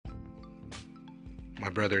My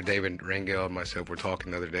brother David Rangel and myself were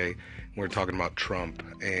talking the other day. We were talking about Trump,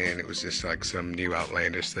 and it was just like some new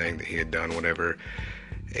outlandish thing that he had done, whatever.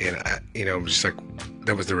 And just like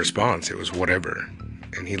that was the response. It was whatever.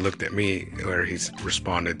 And he looked at me, or he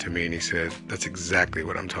responded to me, and he said, "That's exactly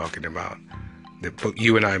what I'm talking about." That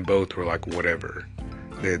you and I both were like, whatever.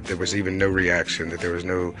 That there was even no reaction. That there was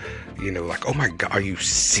no, like, oh my God, are you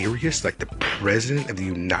serious? Like the President of the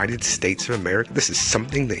United States of America? This is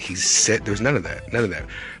something that he said. There was none of that. None of that.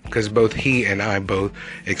 Because both he and I both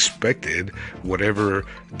expected whatever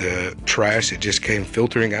the trash that just came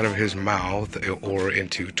filtering out of his mouth or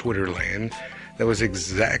into Twitter land. That was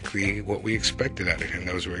exactly what we expected out of him.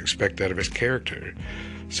 That was what we expected out of his character.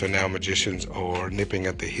 So now magicians are nipping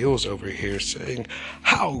at the heels over here saying,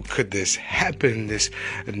 how could this happen? This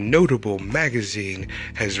notable magazine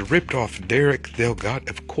has ripped off Derek Delgado.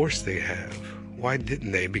 Of course they have. Why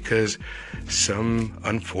didn't they? Because some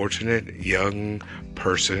unfortunate young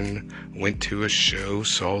person went to a show,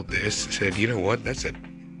 saw this, said, you know what, that's a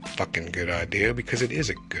fucking good idea, because it is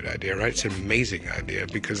a good idea, right? It's an amazing idea,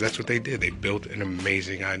 because that's what they did. They built an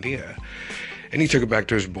amazing idea. And he took it back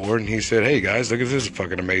to his board and he said, hey guys, look at this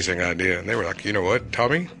fucking amazing idea. And they were like, you know what,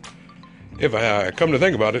 Tommy? If I come to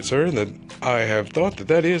think about it, sir, that I have thought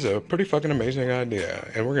that is a pretty fucking amazing idea.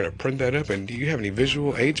 And we're going to print that up. And do you have any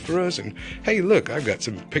visual aids for us? And hey, look, I've got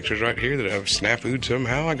some pictures right here that I've snafu'd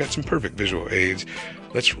somehow. I got some perfect visual aids.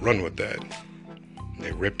 Let's run with that. And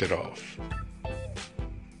they ripped it off.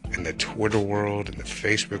 And the Twitter world and the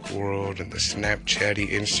Facebook world and the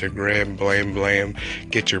Snapchatty, Instagram, blam,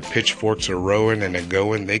 get your pitchforks a rowing and a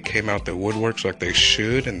going. They came out the woodworks like they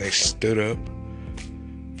should, and they stood up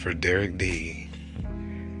for Derek D.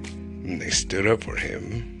 And they stood up for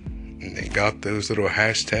him. And they got those little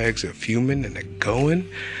hashtags of fuming and a going.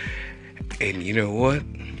 And you know what?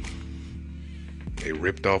 They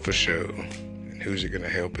ripped off a show. And who's it going to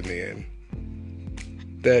help in the end?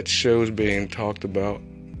 That show's being talked about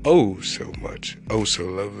oh so much, oh so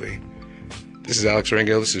lovely. This is Alex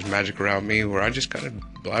Rangel. This is Magic Around Me, where I just kind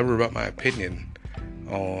of blabber about my opinion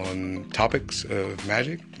on topics of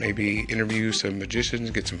magic. Maybe interview some magicians,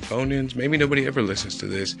 get some phone-ins. Maybe nobody ever listens to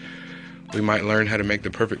this. We might learn how to make the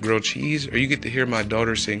perfect grilled cheese, or you get to hear my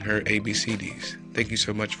daughter sing her ABCDs. Thank you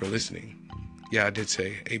so much for listening. Yeah, I did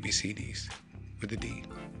say ABCDs with a D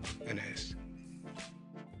and an S.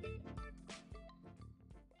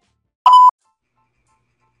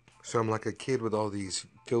 So I'm like a kid with all these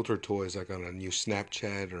filter toys, like on a new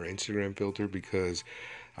Snapchat or Instagram filter, because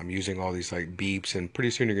I'm using all these like beeps, and pretty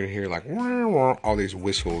soon you're gonna hear like wah, wah, all these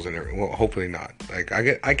whistles and everything. Well, hopefully not. Like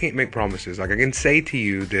I can't make promises. Like I can say to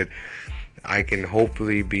you that I can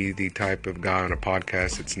hopefully be the type of guy on a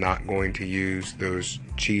podcast that's not going to use those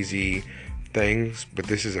cheesy things. But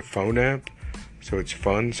this is a phone app, so it's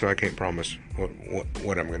fun. So I can't promise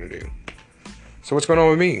what I'm gonna do. So what's going on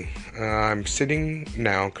with me? I'm sitting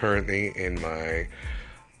now currently in my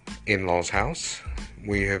in-laws' house.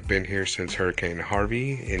 We have been here since Hurricane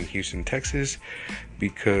Harvey in Houston, Texas,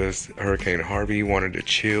 because Hurricane Harvey wanted to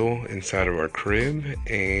chill inside of our crib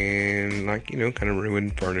and kind of ruin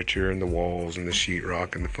furniture and the walls and the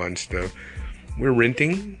sheetrock and the fun stuff. We're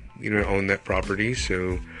renting, own that property,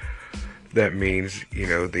 so that means,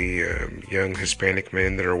 the young Hispanic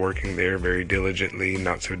men that are working there very diligently,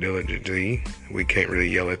 not so diligently, we can't really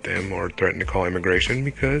yell at them or threaten to call immigration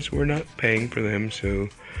because we're not paying for them, so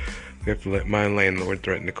we have to let my landlord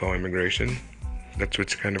threaten to call immigration. That's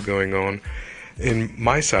what's kind of going on in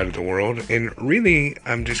my side of the world. And really,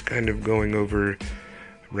 I'm just kind of going over,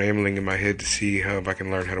 rambling in my head to see how if I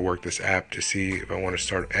can learn how to work this app, to see if I want to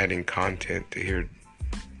start adding content to here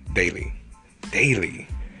daily.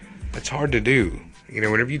 That's hard to do.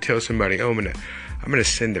 Whenever you tell somebody, oh, I'm gonna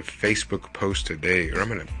send a Facebook post a day, or I'm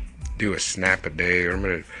gonna do a snap a day, or I'm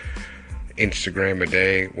gonna Instagram a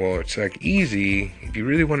day. Well, it's like easy. If you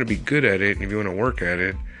really want to be good at it, and if you want to work at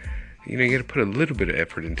it, you gotta put a little bit of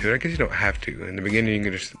effort into it. I guess you don't have to. In the beginning, you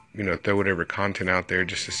can just, throw whatever content out there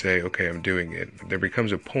just to say, okay, I'm doing it. But there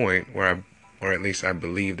becomes a point where or at least I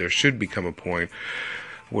believe there should become a point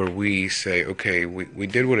where we say, okay, we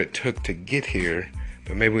did what it took to get here,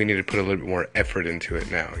 but maybe we need to put a little bit more effort into it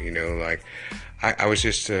now. Like I was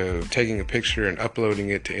just taking a picture and uploading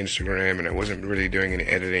it to Instagram, and I wasn't really doing any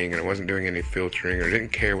editing, and I wasn't doing any filtering, or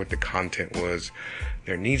didn't care what the content was.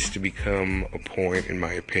 There needs to become a point, in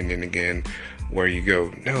my opinion, again, where you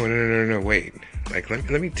go, no, wait. Like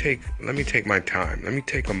let me take my time. Let me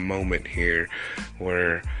take a moment here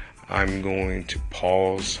where I'm going to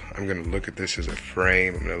pause. I'm going to look at this as a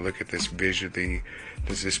frame. I'm going to look at this visually.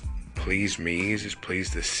 Does this please me? Is this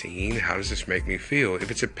please the scene? How does this make me feel? If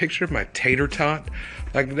it's a picture of my tater tot,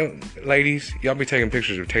 like, ladies, y'all be taking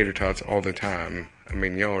pictures of tater tots all the time. I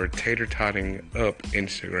mean, y'all are tater totting up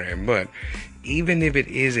Instagram. But even if it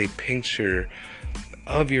is a picture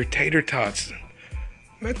of your tater tots,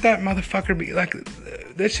 let that motherfucker be like,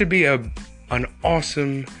 that should be an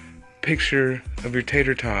awesome picture of your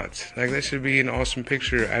tater tots. Like, that should be an awesome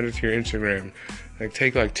picture added to your Instagram. Like,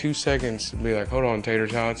 take like 2 seconds to be like, hold on, tater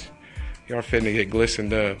tots, y'all fitting to get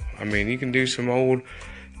glistened up. I mean, you can do some old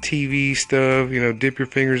TV stuff, dip your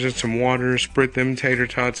fingers in some water, sprit them tater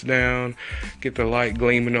tots down, get the light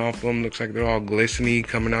gleaming off them, looks like they're all glistening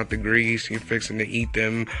coming out the grease. You're fixing to eat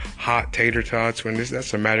them hot tater tots.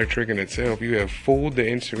 That's a magic trick in itself. You have fooled the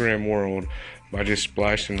Instagram world by just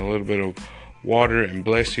splashing a little bit of water, and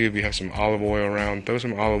bless you if you have some olive oil around, throw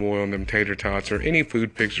some olive oil on them tater tots, or any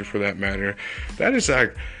food picture for that matter. That is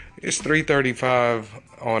like, it's 3:35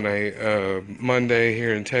 on a Monday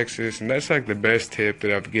here in Texas, and that's like the best tip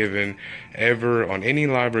that I've given ever on any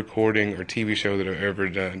live recording or TV show that I've ever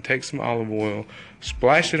done. Take some olive oil,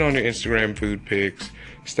 splash it on your Instagram food pics,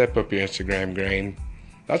 step up your Instagram game.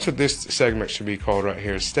 That's what this segment should be called right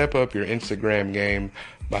here. Step Up Your Instagram Game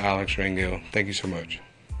by Alex Rangel. Thank you so much.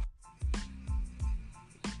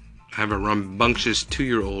 I have a rambunctious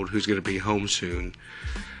 2-year-old who's going to be home soon.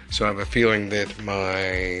 So I have a feeling that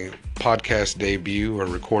my podcast debut or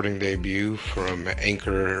recording debut from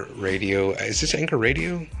Anchor Radio. Is this Anchor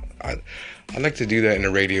Radio? I'd like to do that in a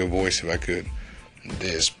radio voice if I could.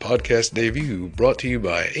 This podcast debut brought to you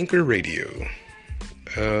by Anchor Radio.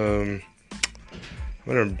 I'm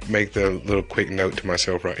going to make the little quick note to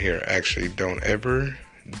myself right here. Actually, don't ever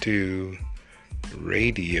do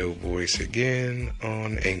radio voice again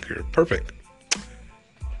on Anchor. Perfect.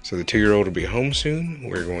 So the 2-year-old will be home soon.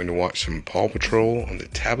 We're going to watch some Paw Patrol on the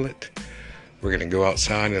tablet. We're going to go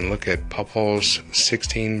outside and look at Pawpaw's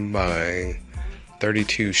 16 by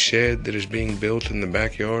 32 shed that is being built in the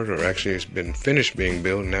backyard, or actually it's been finished being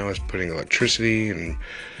built. Now it's putting electricity and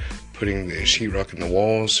putting the sheetrock in the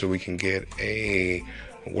walls so we can get a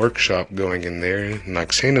workshop going in there. And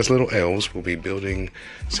like Santa's little elves, will be building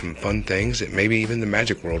some fun things that maybe even the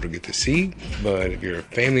magic world will get to see. But if you're a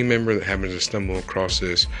family member that happens to stumble across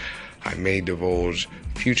this, I may divulge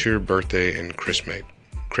future birthday and crispy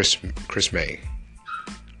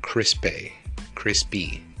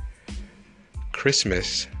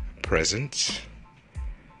Christmas presents.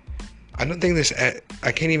 I don't think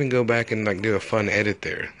I can't even go back and like do a fun edit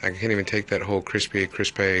there. I can't even take that whole crispy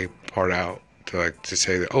part out to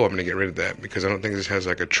say that, I'm going to get rid of that, because I don't think this has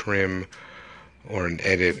like a trim or an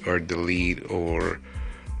edit or delete, or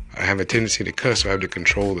I have a tendency to cuss, so I have to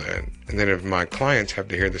control that. And then if my clients have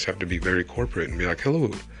to hear this, I have to be very corporate and be like, hello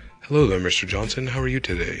there, Mr. Johnson, how are you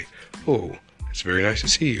today? Oh, it's very nice to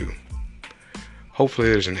see you. Hopefully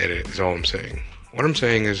there's an edit, is all I'm saying. What I'm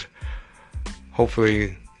saying is,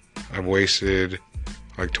 hopefully I've wasted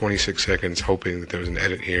like 26 seconds hoping that there was an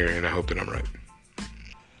edit here, and I hope that I'm right.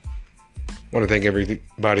 I want to thank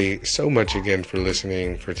everybody so much again for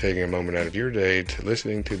listening, for taking a moment out of your day to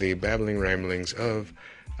listening to the babbling ramblings of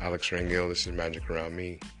Alex Rangel. This is Magic Around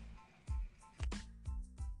Me.